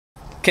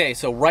Okay,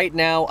 so right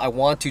now I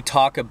want to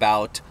talk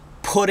about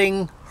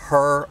putting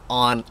her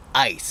on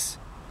ice.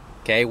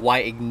 Okay, why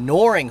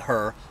ignoring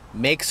her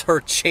makes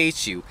her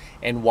chase you,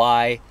 and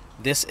why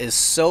this is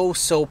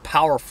so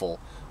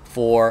powerful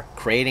for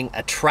creating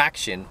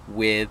attraction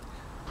with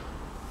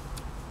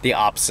the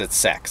opposite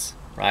sex,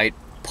 right?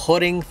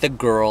 Putting the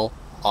girl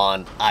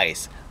on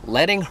ice,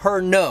 letting her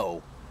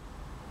know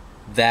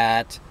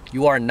that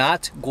you are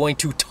not going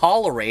to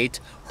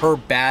tolerate her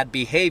bad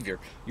behavior.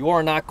 You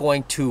are not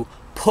going to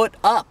put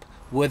up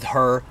with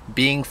her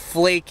being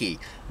flaky,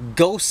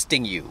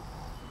 ghosting you,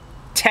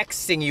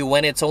 texting you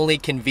when it's only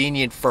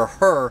convenient for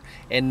her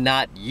and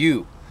not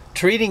you,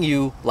 treating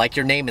you like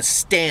your name is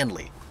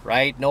Stanley,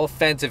 right? No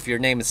offense if your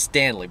name is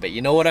Stanley, but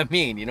you know what I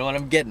mean, you know what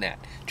I'm getting at.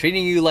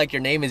 Treating you like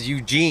your name is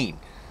Eugene,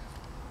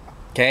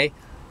 okay?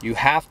 You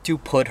have to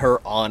put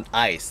her on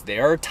ice.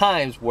 There are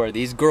times where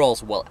these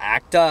girls will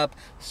act up,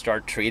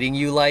 start treating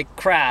you like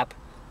crap,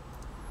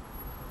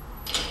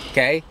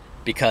 okay?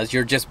 Because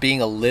you're just being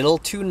a little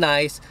too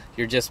nice,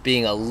 you're just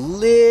being a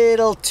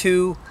little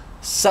too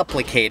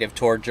supplicative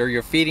towards her,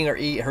 you're feeding her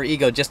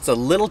ego just a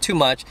little too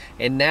much,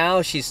 and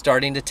now she's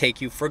starting to take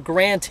you for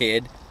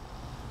granted.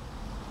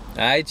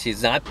 Right?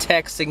 She's not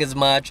texting as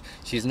much,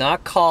 she's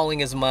not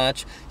calling as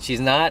much, she's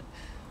not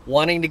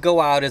wanting to go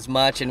out as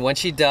much, and when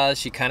she does,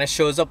 she kind of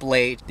shows up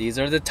late. These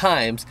are the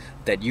times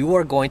that you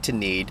are going to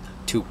need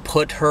to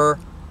put her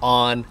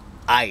on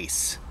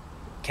ice.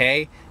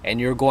 Okay? And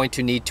you're going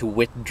to need to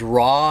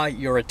withdraw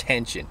your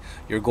attention.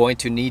 You're going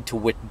to need to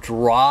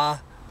withdraw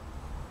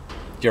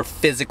your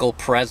physical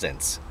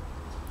presence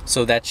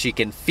so that she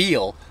can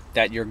feel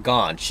that you're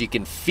gone. She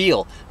can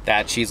feel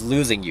that she's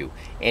losing you,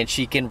 and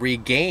she can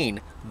regain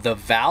the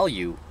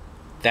value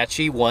that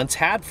she once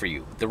had for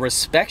you, the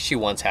respect she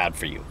once had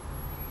for you.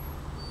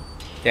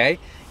 Okay?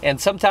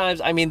 And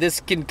sometimes, I mean, this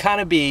can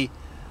kind of be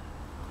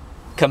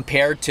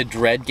compared to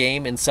dread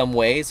game in some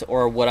ways,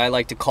 or what I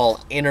like to call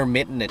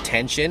intermittent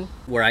attention,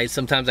 where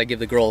sometimes I give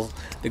the girls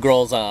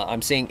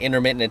I'm seeing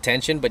intermittent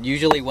attention, but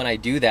usually when I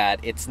do that,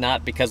 it's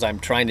not because I'm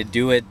trying to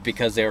do it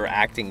because they're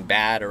acting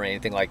bad or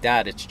anything like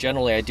that. It's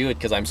generally I do it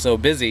because I'm so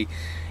busy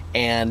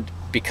and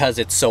because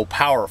it's so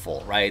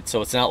powerful, right?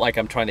 So it's not like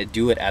I'm trying to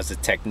do it as a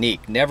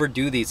technique. Never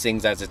do these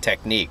things as a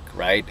technique,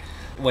 right?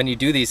 When you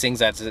do these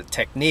things as a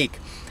technique,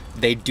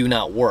 they do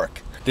not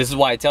work. This is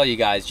why I tell you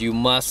guys, you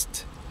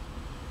must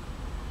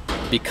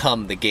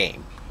become the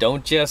game.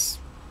 Don't just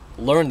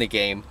learn the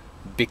game,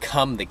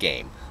 become the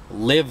game.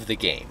 Live the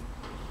game.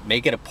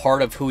 Make it a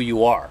part of who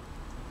you are.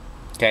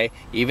 Okay?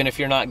 Even if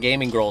you're not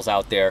gaming girls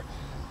out there,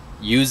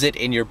 use it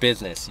in your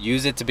business.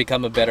 Use it to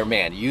become a better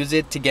man. Use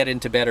it to get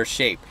into better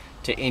shape,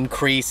 to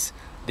increase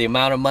the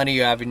amount of money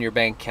you have in your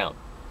bank account.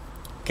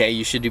 Okay?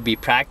 You should be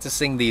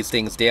practicing these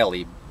things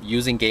daily,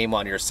 using game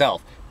on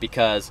yourself,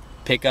 because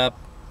pickup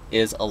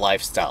is a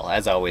lifestyle,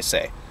 as I always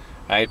say,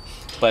 right?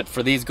 But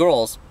for these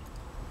girls,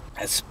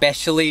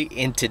 especially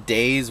in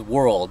today's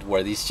world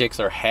where these chicks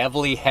are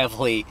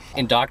heavily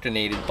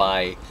indoctrinated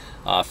by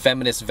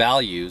feminist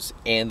values,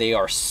 and they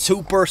are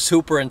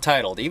super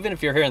entitled. Even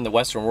if you're here in the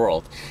Western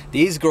world,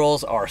 these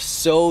girls are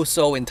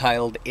so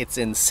entitled, it's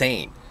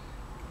insane,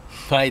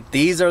 right?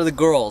 These are the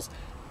girls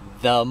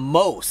the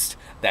most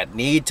that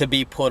need to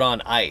be put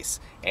on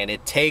ice, and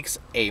it takes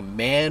a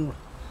man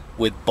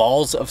with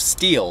balls of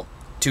steel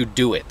to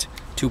do it,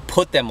 to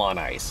put them on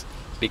ice,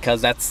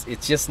 because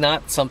it's just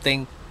not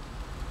something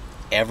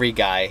every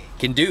guy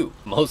can do.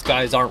 Most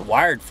guys aren't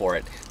wired for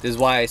it. This is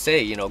why I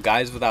say, you know,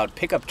 guys without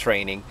pickup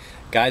training,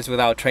 guys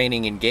without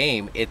training in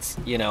game, it's,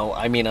 you know,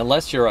 I mean,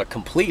 unless you're a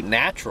complete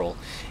natural,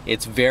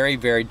 it's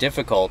very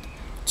difficult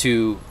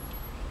to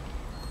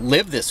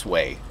live this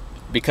way,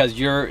 because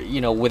you're, you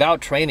know,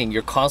 without training,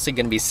 you're constantly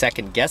going to be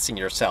second guessing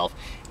yourself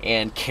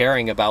and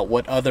caring about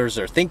what others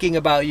are thinking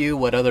about you,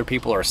 what other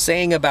people are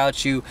saying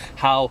about you,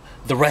 how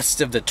the rest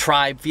of the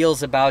tribe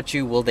feels about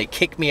you. Will they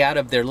kick me out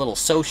of their little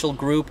social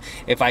group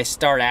if I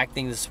start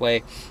acting this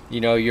way? You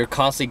know, you're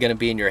constantly going to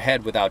be in your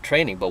head without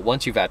training. But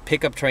once you've had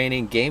pickup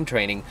training, game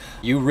training,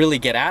 you really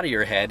get out of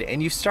your head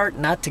and you start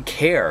not to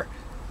care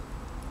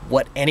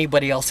what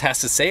anybody else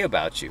has to say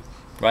about you,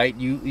 right?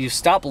 You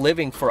stop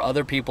living for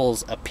other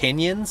people's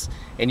opinions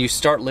and you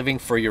start living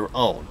for your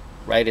own.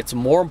 Right? It's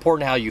more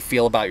important how you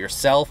feel about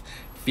yourself,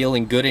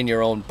 feeling good in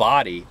your own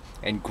body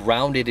and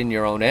grounded in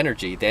your own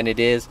energy, than it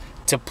is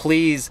to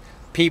please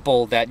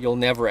people that you'll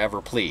never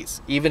ever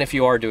please. Even if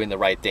you are doing the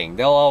right thing,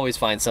 they'll always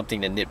find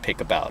something to nitpick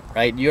about,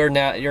 right? You're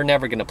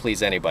never going to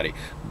please anybody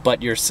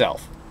but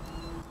yourself.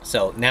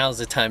 So now's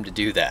the time to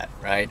do that,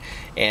 right?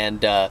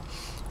 And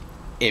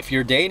if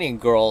you're dating a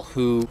girl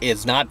who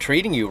is not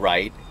treating you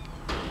right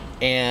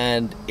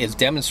and is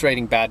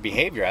demonstrating bad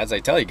behavior, as I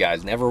tell you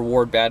guys, never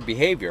reward bad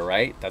behavior,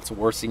 right? That's the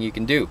worst thing you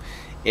can do.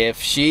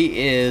 If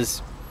she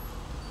is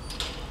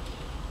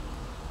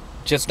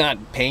just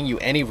not paying you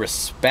any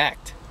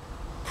respect,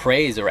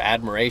 praise, or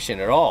admiration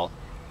at all,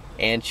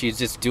 and she's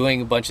just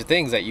doing a bunch of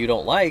things that you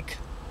don't like,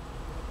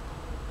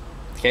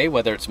 okay,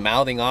 whether it's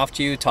mouthing off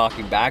to you,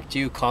 talking back to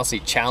you,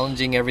 constantly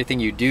challenging everything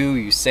you do,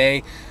 you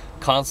say,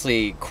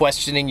 constantly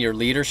questioning your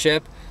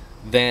leadership,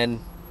 then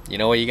you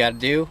know what you got to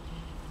do?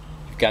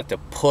 You've got to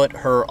put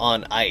her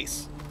on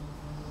ice.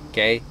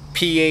 Okay?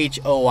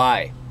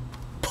 PHOI.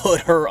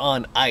 Put her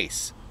on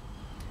ice.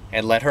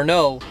 And let her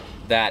know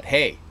that,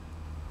 hey,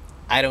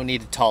 I don't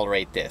need to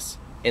tolerate this.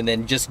 And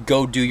then just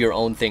go do your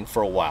own thing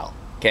for a while.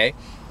 Okay?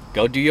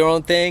 Go do your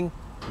own thing.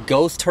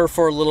 Ghost her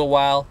for a little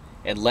while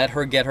and let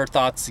her get her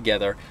thoughts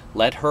together.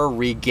 Let her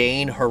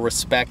regain her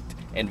respect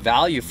and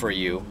value for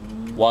you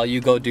while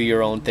you go do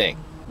your own thing.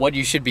 What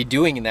you should be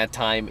doing in that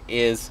time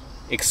is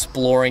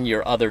exploring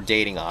your other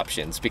dating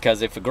options,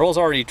 because if a girl's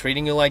already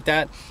treating you like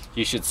that,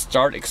 you should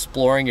start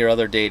exploring your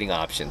other dating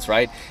options,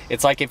 right?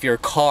 It's like if your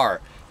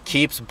car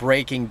keeps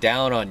breaking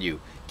down on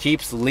you,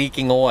 keeps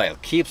leaking oil,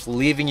 keeps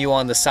leaving you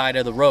on the side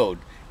of the road,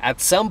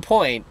 at some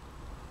point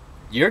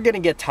you're gonna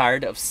get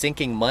tired of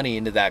sinking money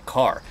into that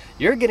car.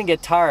 You're gonna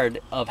get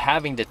tired of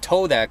having to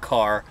tow that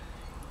car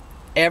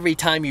every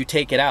time you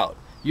take it out.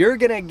 You're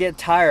gonna get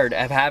tired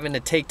of having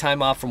to take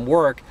time off from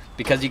work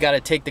because you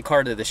gotta take the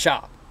car to the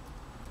shop.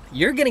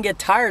 You're gonna get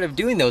tired of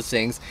doing those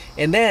things,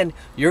 and then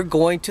you're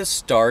going to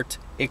start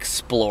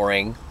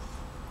exploring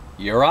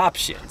your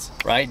options,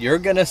 right? You're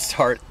gonna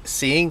start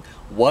seeing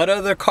what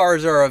other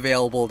cars are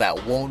available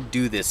that won't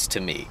do this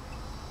to me.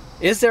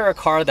 Is there a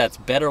car that's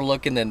better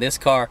looking than this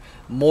car,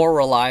 more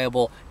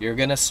reliable? You're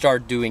gonna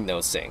start doing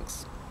those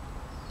things.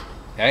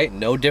 Okay,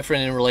 no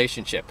different in a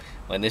relationship.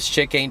 When this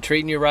chick ain't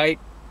treating you right,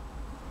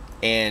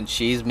 and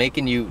she's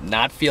making you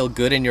not feel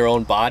good in your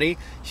own body,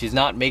 she's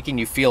not making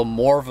you feel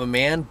more of a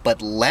man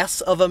but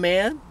less of a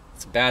man,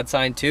 it's a bad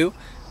sign too.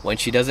 When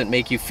she doesn't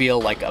make you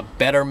feel like a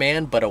better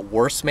man but a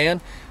worse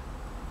man,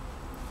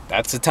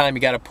 that's the time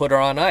you got to put her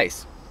on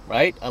ice,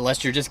 right?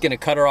 Unless you're just going to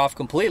cut her off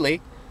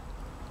completely.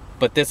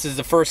 But this is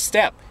the first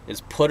step,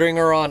 is putting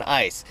her on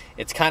ice.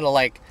 It's kind of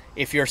like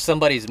if you're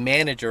somebody's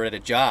manager at a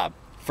job.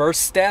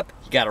 First step,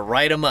 you got to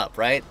write them up,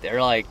 right?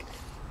 They're like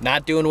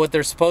not doing what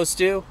they're supposed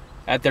to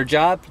at their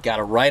job, you got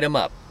to write them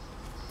up.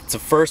 It's a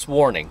first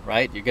warning,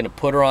 right? You're going to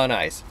put her on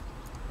ice.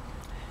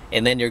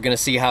 And then you're going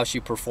to see how she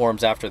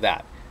performs after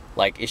that.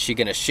 Like, is she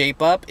going to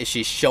shape up? Is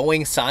she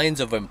showing signs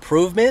of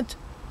improvement?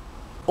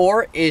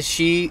 Or is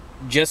she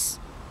just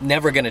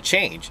never going to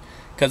change?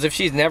 Because if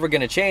she's never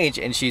going to change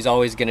and she's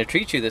always going to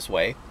treat you this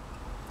way,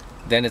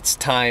 then it's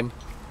time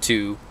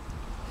to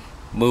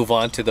move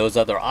on to those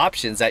other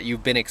options that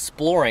you've been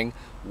exploring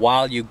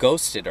while you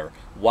ghosted her,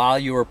 while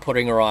you were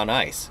putting her on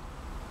ice.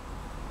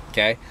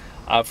 Okay?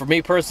 For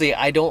me personally,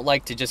 I don't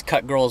like to just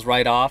cut girls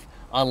right off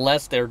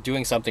unless they're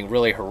doing something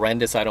really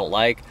horrendous I don't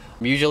like.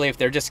 Usually if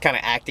they're just kind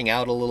of acting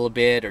out a little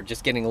bit or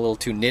just getting a little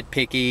too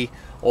nitpicky,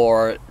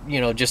 or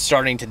just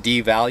starting to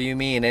devalue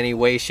me in any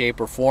way, shape,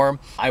 or form,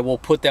 I will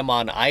put them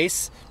on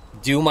ice,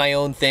 do my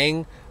own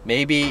thing.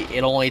 Maybe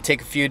it'll only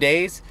take a few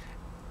days.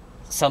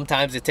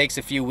 Sometimes it takes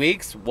a few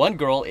weeks. One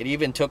girl, it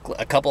even took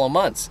a couple of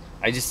months.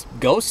 I just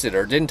ghosted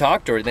her, didn't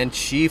talk to her. Then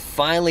she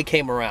finally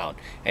came around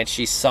and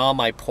she saw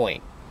my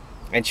point.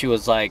 And she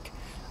was like,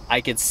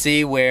 I could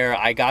see where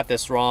I got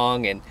this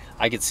wrong, and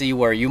I could see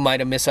where you might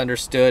have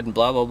misunderstood, and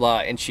blah, blah, blah.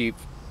 And she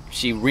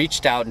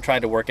reached out and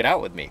tried to work it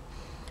out with me.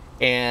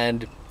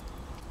 And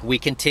we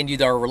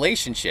continued our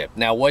relationship.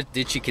 Now, what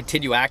did she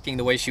continue acting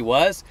the way she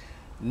was?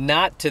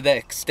 Not to the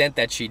extent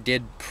that she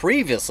did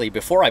previously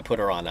before I put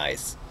her on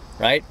ice,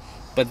 right?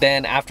 But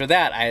then after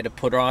that, I had to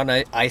put her on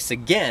ice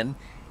again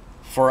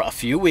for a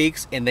few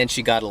weeks, and then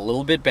she got a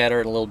little bit better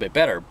and a little bit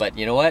better. But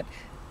you know what?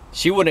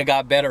 She wouldn't have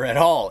got better at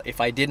all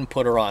if I didn't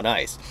put her on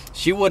ice.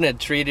 She wouldn't have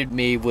treated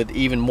me with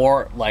even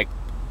more like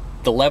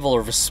the level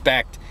of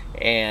respect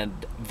and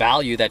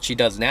value that she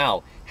does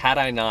now had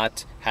I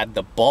not had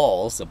the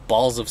balls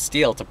of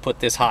steel to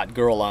put this hot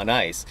girl on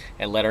ice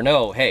and let her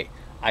know, hey,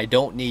 I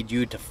don't need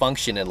you to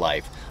function in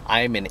life.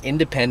 I am an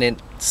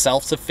independent,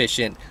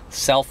 self-sufficient,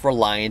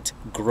 self-reliant,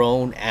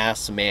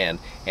 grown-ass man,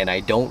 and I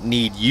don't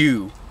need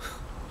you,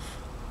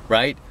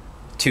 right,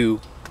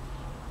 to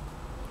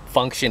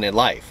function in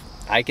life.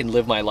 I can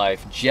live my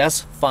life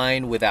just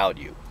fine without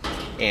you.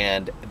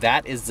 And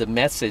that is the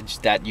message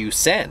that you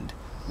send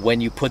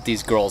when you put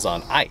these girls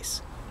on ice.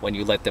 When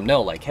you let them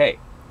know, like, hey,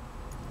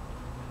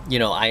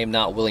 I am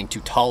not willing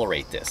to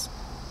tolerate this.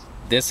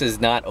 This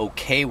is not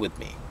okay with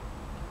me.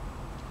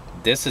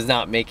 This is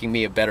not making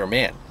me a better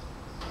man.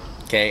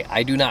 Okay?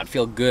 I do not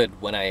feel good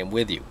when I am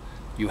with you.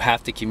 You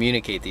have to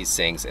communicate these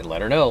things and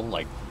let her know,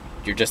 like,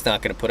 you're just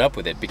not going to put up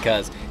with it.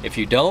 Because if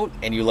you don't,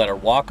 and you let her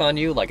walk on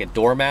you like a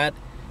doormat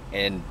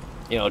and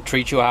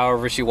treat you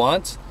however she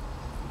wants,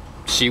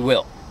 she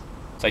will.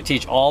 So I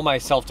teach all my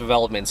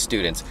self-development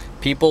students,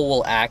 people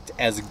will act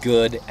as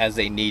good as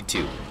they need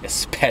to,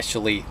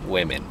 especially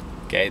women.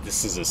 Okay,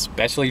 this is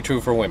especially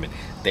true for women.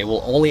 They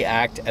will only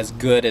act as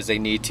good as they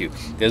need to.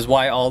 This is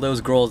why all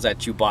those girls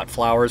that you bought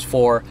flowers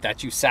for,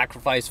 that you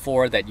sacrificed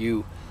for, that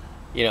you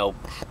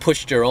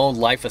pushed your own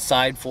life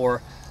aside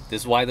for,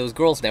 this is why those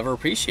girls never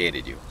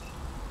appreciated you.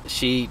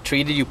 She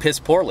treated you piss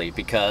poorly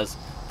because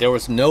there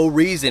was no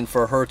reason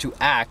for her to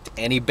act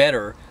any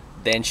better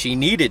than she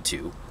needed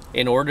to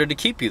in order to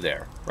keep you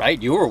there, right?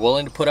 You were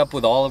willing to put up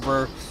with all of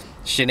her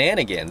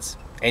shenanigans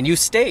and you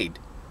stayed.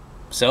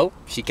 So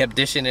she kept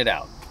dishing it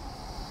out,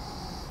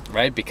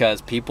 right?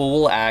 Because people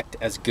will act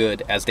as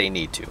good as they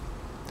need to.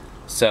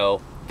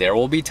 So there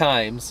will be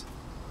times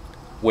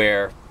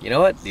where, you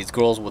know what, these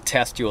girls will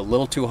test you a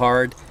little too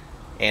hard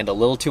and a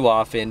little too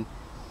often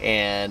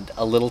and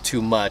a little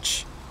too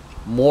much,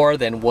 more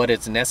than what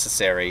is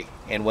necessary.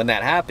 And when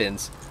that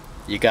happens,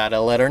 you gotta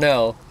let her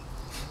know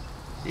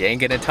you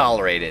ain't gonna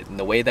tolerate it. And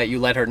the way that you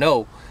let her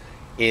know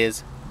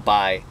is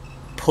by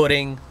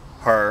putting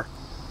her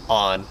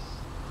on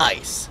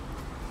ice.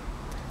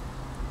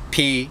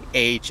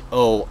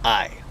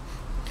 PHOI.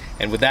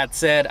 And with that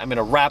said, I'm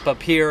gonna wrap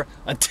up here.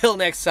 Until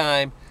next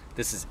time,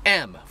 this is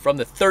M from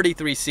the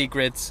 33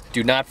 Secrets.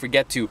 Do not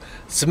forget to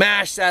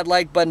smash that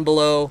like button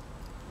below.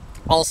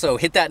 Also,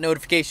 hit that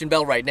notification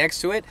bell right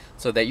next to it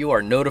so that you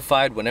are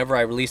notified whenever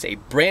I release a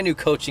brand new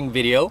coaching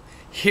video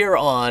here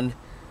on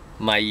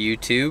my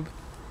YouTube.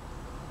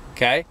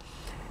 Okay?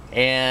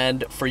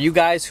 And for you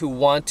guys who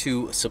want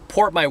to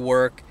support my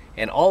work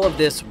and all of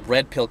this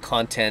red pill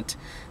content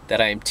that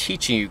I am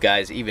teaching you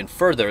guys even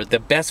further, the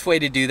best way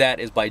to do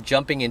that is by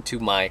jumping into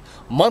my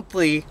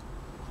monthly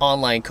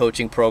online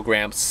coaching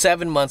program,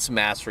 7 Months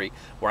Mastery,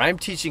 where I'm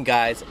teaching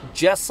guys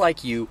just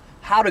like you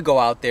how to go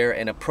out there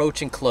and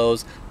approach and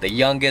close the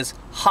youngest,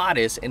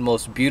 hottest, and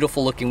most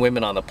beautiful looking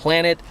women on the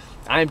planet.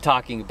 I'm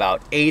talking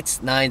about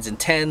 8s, 9s, and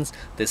 10s,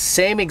 the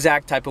same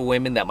exact type of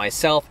women that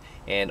myself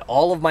and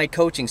all of my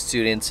coaching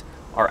students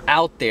are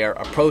out there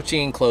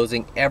approaching and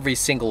closing every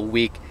single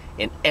week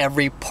in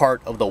every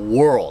part of the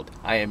world.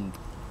 I am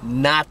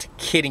not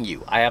kidding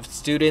you. I have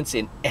students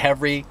in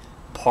every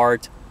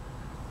part,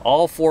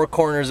 all 4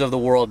 corners of the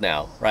world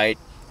now, right?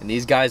 And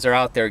these guys are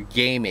out there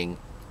gaming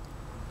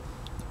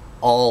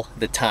all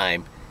the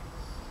time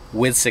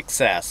with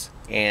success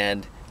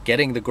and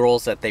getting the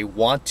girls that they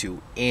want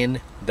to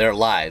in their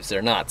lives.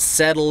 They're not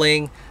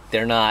settling.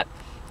 They're not,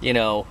 you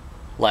know,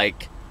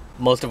 like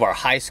most of our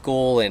high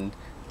school and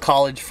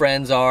college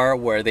friends are,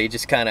 where they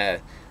just kind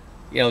of,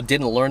 you know,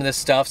 didn't learn this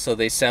stuff, so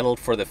they settled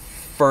for the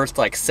first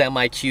like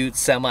semi-cute,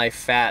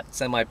 semi-fat,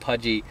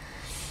 semi-pudgy,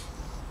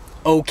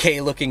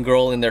 okay looking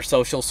girl in their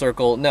social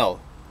circle. No,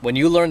 when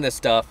you learn this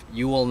stuff,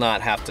 you will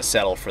not have to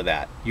settle for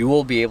that. You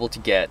will be able to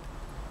get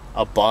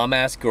a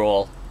bomb-ass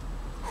girl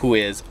who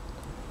is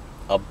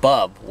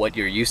above what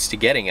you're used to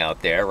getting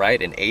out there,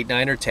 right? An 8,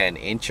 9, or 10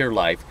 into your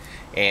life,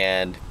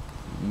 and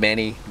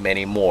many,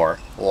 many more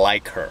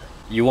like her.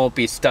 You won't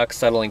be stuck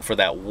settling for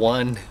that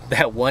one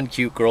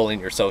cute girl in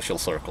your social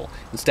circle.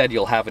 Instead,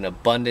 you'll have an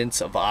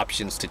abundance of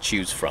options to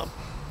choose from.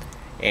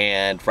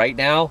 And right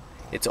now,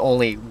 it's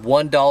only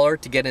 $1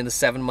 to get into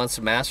 7 Months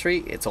of Mastery.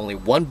 It's only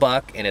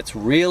 $1, and it's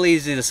real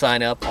easy to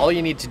sign up. All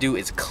you need to do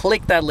is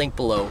click that link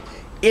below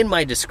in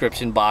my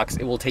description box.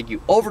 It will take you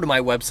over to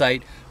my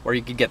website where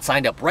you can get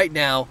signed up right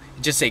now.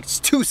 It just takes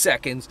 2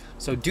 seconds.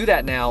 So do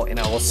that now, and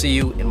I will see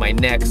you in my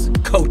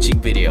next coaching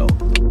video.